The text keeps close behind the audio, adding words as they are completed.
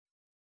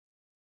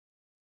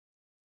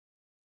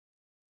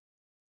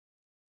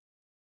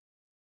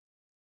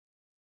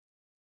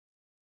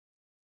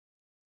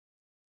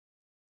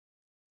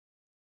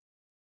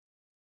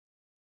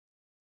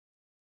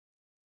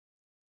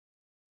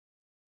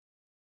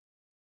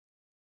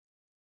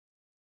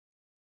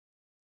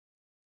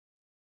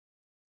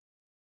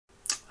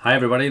Hi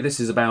everybody,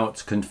 this is about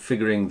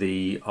configuring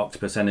the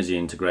Octopus Energy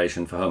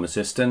integration for Home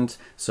Assistant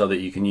so that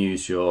you can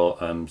use your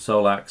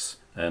Solax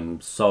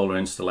solar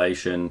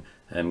installation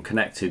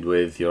connected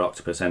with your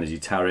Octopus Energy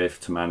tariff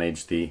to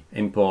manage the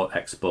import,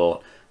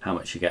 export, how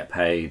much you get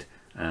paid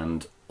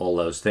and all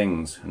those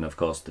things, and of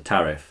course the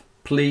tariff.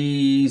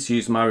 Please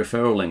use my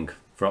referral link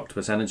for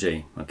Octopus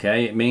Energy.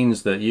 Okay, it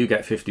means that you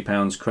get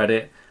 £50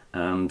 credit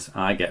and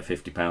I get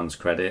 £50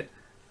 credit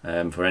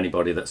for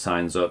anybody that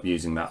signs up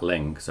using that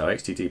link. So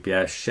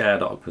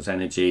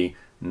https://share.octopusenergy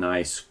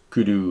nice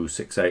kudu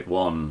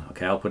 681.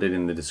 Okay, I'll put it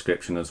in the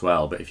description as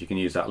well, but if you can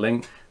use that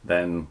link,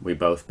 then we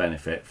both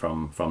benefit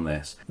from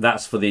this.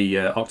 That's for the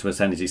Octopus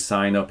Energy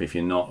sign up if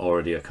you're not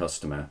already a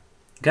customer.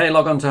 Okay,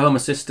 log on to Home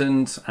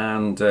Assistant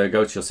and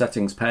go to your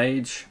settings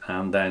page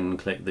and then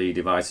click the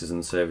Devices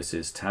and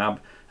Services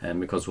tab,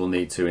 because we'll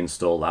need to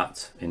install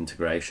that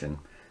integration.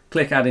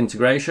 Click Add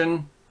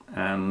Integration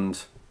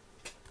and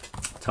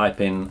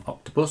type in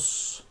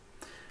Octopus,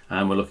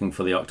 and we're looking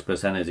for the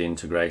Octopus Energy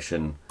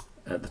integration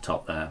at the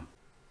top there.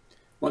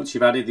 Once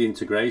you've added the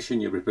integration,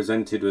 you'll be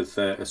presented with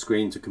a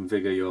screen to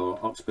configure your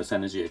Octopus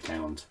Energy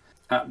account.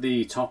 At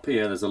the top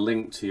here there's a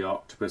link to your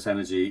Octopus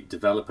Energy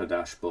developer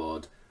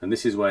dashboard, and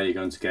this is where you're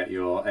going to get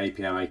your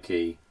API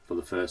key for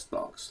the first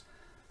box.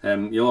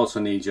 You'll also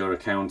need your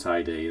account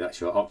ID,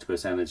 that's your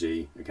Octopus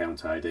Energy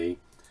account ID.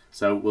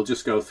 So we'll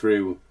just go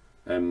through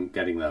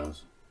getting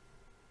those.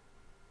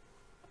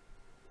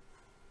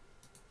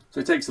 So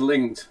it takes a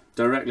link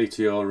directly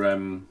to your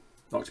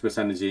Octopus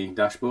Energy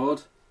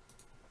dashboard.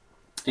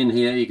 In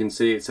here you can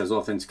see it says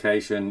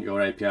authentication,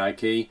 your API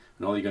key,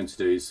 and all you're going to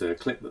do is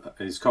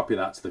copy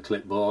that to the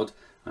clipboard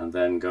and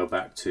then go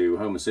back to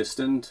Home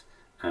Assistant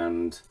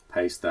and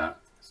paste that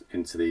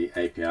into the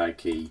API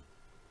key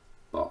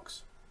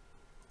box.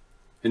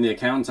 In the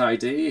account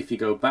ID, if you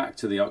go back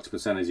to the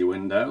Octopus Energy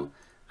window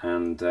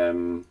and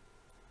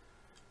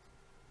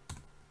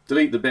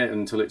delete the bit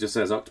until it just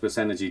says Octopus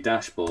Energy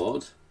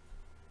dashboard,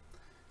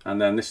 and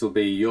then this will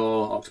be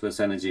your Octopus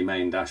Energy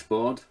main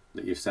dashboard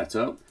that you've set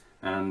up,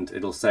 and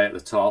it'll say at the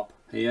top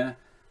here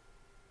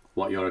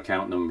what your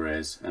account number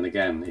is. And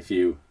again, if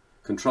you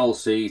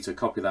Control-C to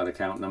copy that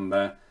account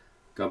number,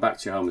 go back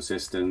to your Home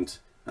Assistant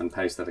and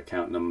paste that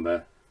account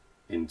number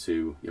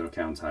into your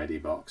account ID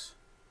box.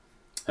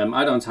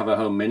 I don't have a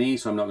Home Mini,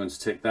 so I'm not going to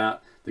tick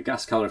that. The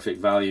gas calorific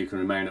value can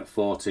remain at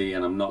 40,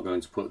 and I'm not going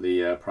to put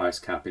the price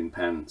cap in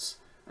pence.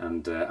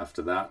 And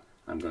after that,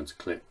 I'm going to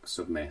click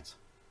Submit.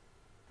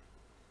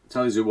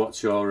 Tells you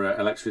what your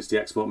electricity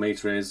export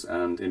meter is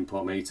and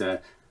import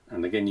meter,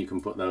 and again you can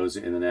put those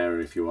in an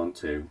area if you want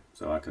to,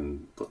 so I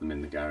can put them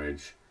in the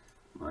garage.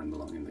 Mine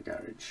belong in the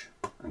garage,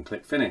 and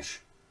click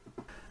Finish.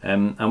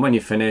 And when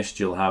you're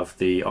finished, you'll have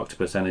the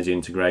Octopus Energy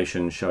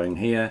integration showing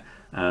here,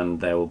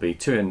 and there will be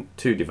two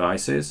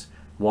devices,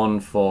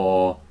 one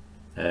for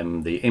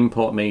the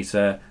import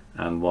meter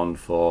and one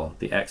for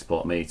the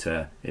export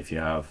meter if you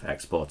have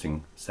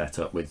exporting set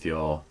up with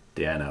your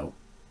DNO.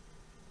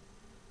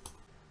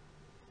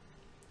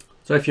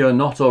 So if you're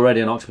not already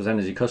an Octopus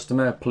Energy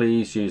customer,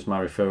 please use my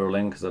referral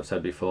link, as I've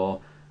said before,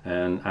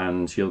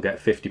 and you'll get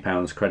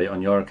 £50 credit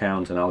on your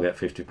account and I'll get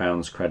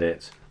 £50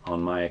 credit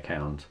on my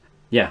account.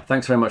 Yeah,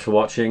 thanks very much for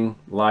watching.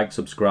 Like,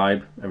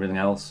 subscribe, everything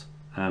else,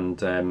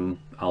 and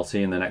I'll see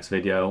you in the next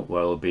video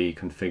where we'll be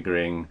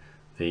configuring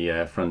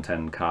the front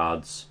end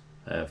cards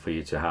for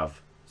you to have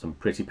some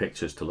pretty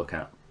pictures to look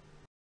at.